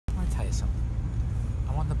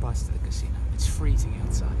bus to the casino. It's freezing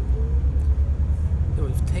outside. It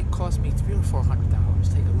would cost me $300 or $400 to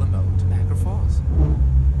take a limo to Niagara Falls.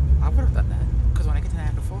 I would have done that, because when I get to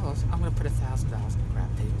Niagara Falls, I'm going to put $1,000 in the crap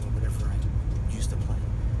table or whatever I used to play.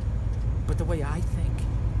 But the way I think,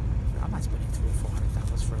 I'm not spending $300 or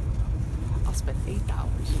 $400 for a limo. I'll spend $8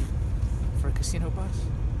 for a casino bus,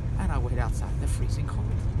 and I'll wait outside in the freezing cold.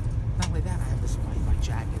 Not only that, I have this my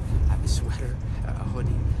jacket, I have a sweater, a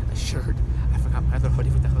hoodie, a shirt. I forgot my other hoodie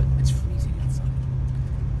with the hood. It's freezing outside.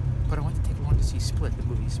 But I went to take Lauren to see Split, the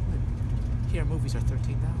movie Split. Here, movies are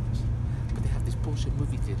 $13. But they have this bullshit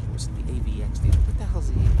movie theater, which is the AVX theater. What the hell's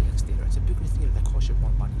the AVX theater? It's a bigger theater that costs you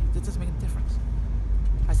more money. That doesn't make a difference.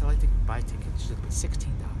 I said, I'd like to buy tickets. She said, but $16.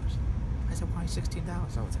 I said, why $16? Oh,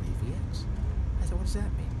 it's an AVX. I said, what does that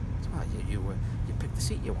mean? She said, well, you pick the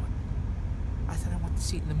seat you want. I said, I want the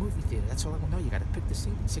seat in the movie theater. That's all I want to know. You got to pick the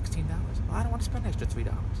seat. It's $16. Well, I don't want to spend an extra $3.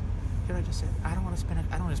 Here I just said, I don't want to spend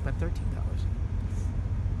 $13.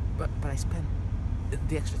 But I spent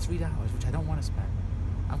the extra $3, which I don't want to spend.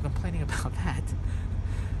 I'm complaining about that.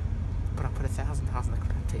 But I'll put $1,000 on the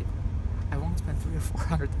crap table. I won't spend $300 or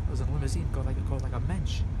 $400 in a limousine. Go like a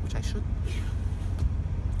mensch, which I shouldn't.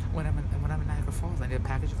 When I'm in Niagara Falls, I need a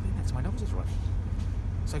package of Kleenex. My nose is running.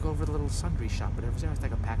 So I go over to the little sundry shop, whatever's there. I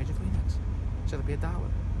take a package of Kleenex. So it'll be $1.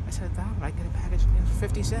 I said $1. I can get a package of Kleenex for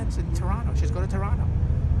 50 cents in Toronto. She says, go to Toronto.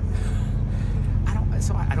 I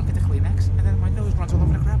don't get the Kleenex, and then my nose runs all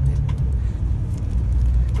over the crap table.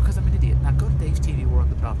 Because I'm an idiot. Now go to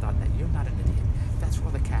Dave'sTVWorld.net. You're not an idiot. That's where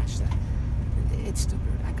all the cash is. It's stupid.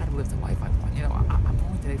 I gotta live the life I want. You know, I'm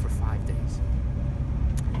going today for 5 days.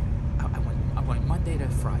 I'm going Monday to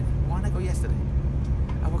Friday. Why didn't I go yesterday?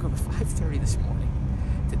 I woke up at 5:30 this morning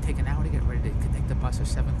to take an hour to get ready to connect the bus at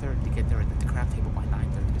 7:30 to get there at the crap table by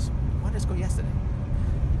 9:30 this morning. Why did I just go yesterday?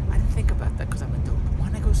 I didn't think about that because I'm a dope. Why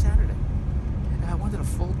didn't I go Saturday? I wanted a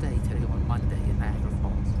full day today on Monday in Niagara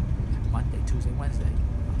Falls. Monday, Tuesday, Wednesday.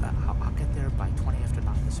 I'll get there by 20 after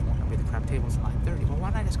 9 this morning. I'll be at the crap tables at 9:30. Well, why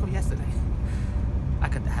didn't I just go yesterday? I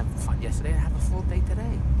could have fun yesterday and have a full day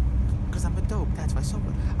today. Because I'm a dope, that's why. So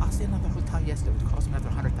what? I'll stay in another hotel yesterday, which cost me another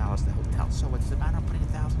 $100 at the hotel. So what's the matter? I'm putting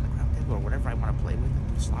 $1,000 in the crap table or whatever I want to play with,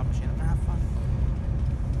 the slot machine. I'm going to have fun.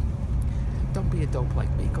 Don't be a dope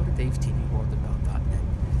like me. Go to Dave'sTVWorld.net.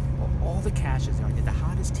 All the cash is there. I did the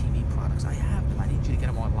hottest TV products. I have them. I need you to get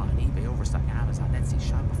them online. eBay, Overstock, Amazon, Etsy,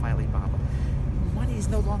 Shopify, Alibaba. Money is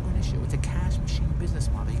no longer an issue. It's a cash machine business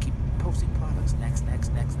model. You keep posting products next,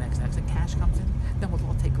 and cash comes in. Then we'll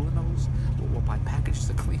all take limos. We'll buy packages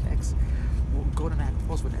of Kleenex. We'll go to Niagara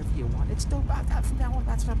Falls whenever you want. It's dope. From now on,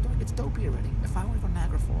 that's what I'm doing. It's dopey already. If I want to go to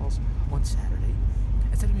Niagara Falls on Saturday,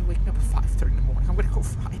 instead of me waking up at 5:30 in the morning, I'm going to go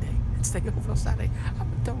Friday and stay over till Saturday.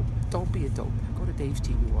 I'm a dope. Don't be a dope. Go to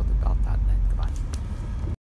Dave'sTVWorld.net.